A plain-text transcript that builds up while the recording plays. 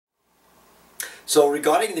So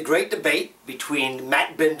regarding the great debate between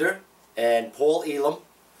Matt Binder and Paul Elam,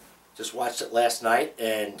 just watched it last night,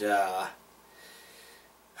 and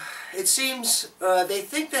it seems they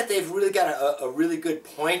think that they've really got a really good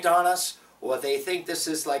point on us, or they think this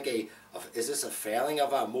is like is this a failing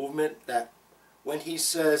of our movement, that when he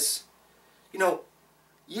says, you know,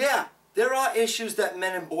 yeah, there are issues that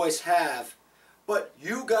men and boys have, but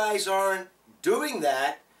you guys aren't doing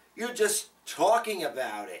that, you're just talking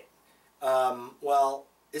about it. Well,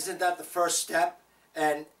 isn't that the first step?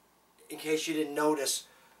 And in case you didn't notice,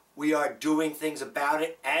 we are doing things about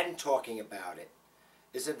it and talking about it.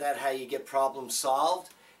 Isn't that how you get problems solved?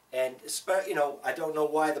 And, you know, I don't know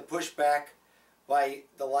why the pushback by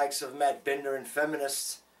the likes of Matt Binder and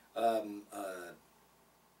feminists, who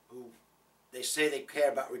they say they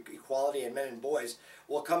care about equality in men and boys,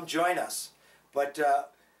 will come join us. But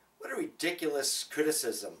what a ridiculous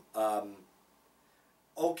criticism.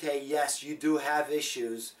 Okay, yes, you do have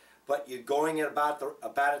issues, but you're going about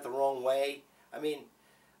it the wrong way. I mean,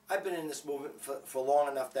 I've been in this movement for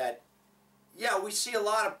long enough that, yeah, we see a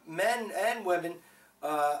lot of men and women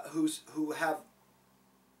who have,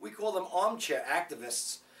 we call them armchair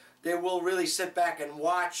activists. They will really sit back and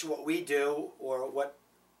watch what we do, or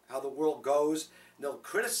how the world goes, and they'll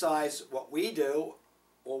criticize what we do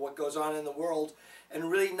or what goes on in the world,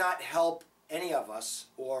 and really not help any of us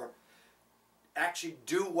or actually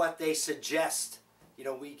do what they suggest. You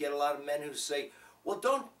know, we get a lot of men who say, well,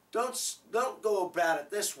 don't go about it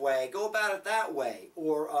this way, go about it that way,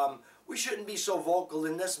 or we shouldn't be so vocal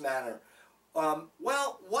in this manner.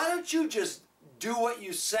 Well, why don't you just do what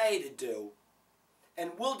you say to do,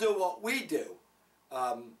 and we'll do what we do.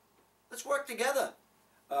 Let's work together.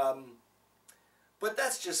 But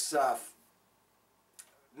that's just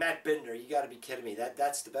Matt Binder. You got to be kidding me.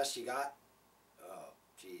 That's the best you got? Oh,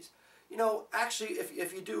 jeez. You know, actually,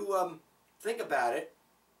 if you do think about it,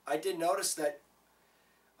 I did notice that,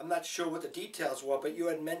 I'm not sure what the details were, but you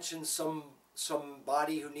had mentioned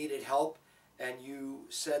somebody who needed help, and you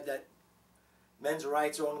said that men's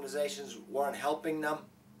rights organizations weren't helping them.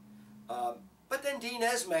 But then Dean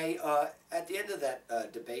Esme, at the end of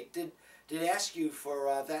that debate, did ask you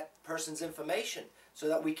for that person's information so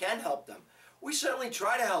that we can help them. We certainly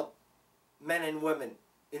try to help men and women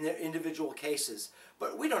in their individual cases,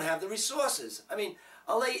 but we don't have the resources. I mean,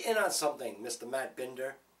 I'll lay in on something, Mr. Matt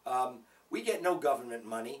Binder. We get no government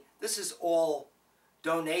money. This is all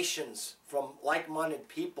donations from like-minded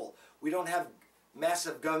people. We don't have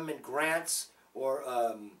massive government grants or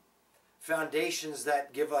foundations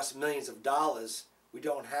that give us millions of dollars. We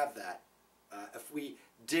don't have that. If we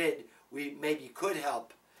did, we maybe could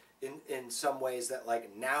help in some ways that,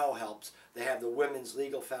 like, Now helps. They have the Women's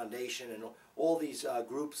Legal Foundation and all these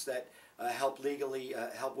groups that help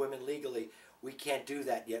women legally. We can't do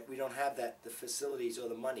that yet. We don't have the facilities or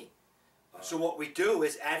the money. So what we do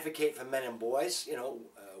is advocate for men and boys, you know,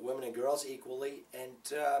 women and girls equally, and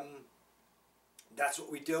that's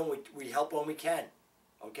what we do, and we help when we can,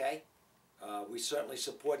 okay? We certainly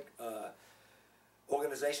support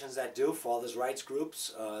organizations that do, fathers' rights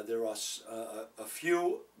groups. There are a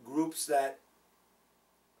few groups that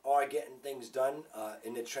are getting things done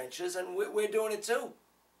in the trenches, and we're doing it too.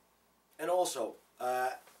 And also,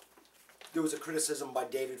 there was a criticism by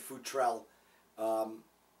David Futrelle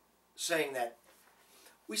saying that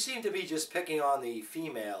we seem to be just picking on the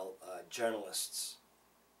female journalists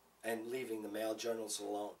and leaving the male journalists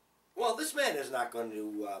alone. Well, this man is not going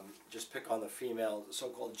to just pick on the female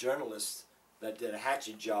so-called journalists that did a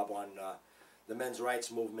hatchet job on the men's rights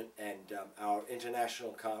movement and our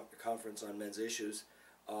international conference on men's issues.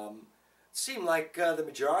 It seemed like the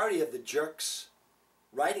majority of the jerks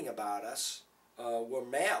writing about us were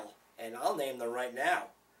male, and I'll name them right now.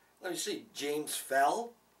 Let me see: James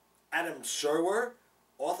Fell, Adam Serwer,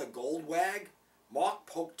 Arthur Goldwag, Mark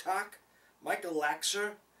Potok, Michael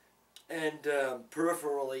Laxer, and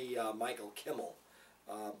peripherally Michael Kimmel.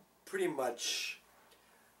 Pretty much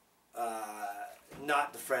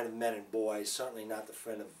not the friend of men and boys, certainly not the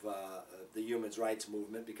friend of the human rights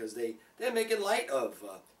movement, because they're making light of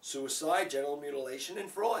suicide, genital mutilation, and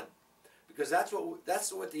fraud, because that's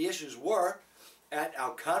what the issues were at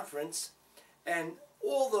our conference, and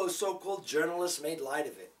all those so-called journalists made light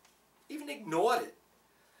of it, even ignored it.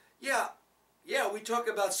 Yeah, we talk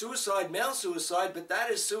about suicide, male suicide, but that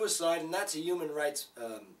is suicide, and that's a human rights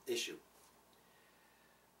issue.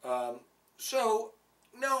 So,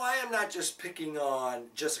 no, I am not just picking on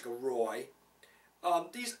Jessica Roy.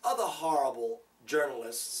 These other horrible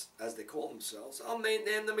journalists, as they call themselves, I'll name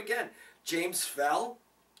them again. James Fell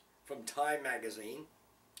from Time magazine,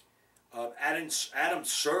 Adam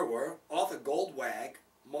Serwer, Arthur Goldwag,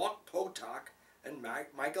 Mark Potok, and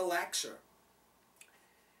Michael Laxer.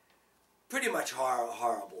 Pretty much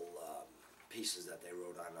horrible pieces that they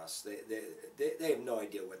wrote on us. They have no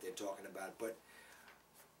idea what they're talking about, but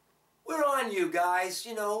we're on you guys,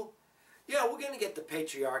 you know. Yeah, we're going to get the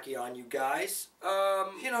patriarchy on you guys.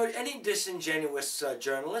 You know, any disingenuous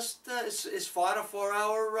journalist is fodder for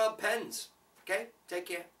our pens. Okay? Take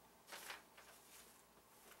care.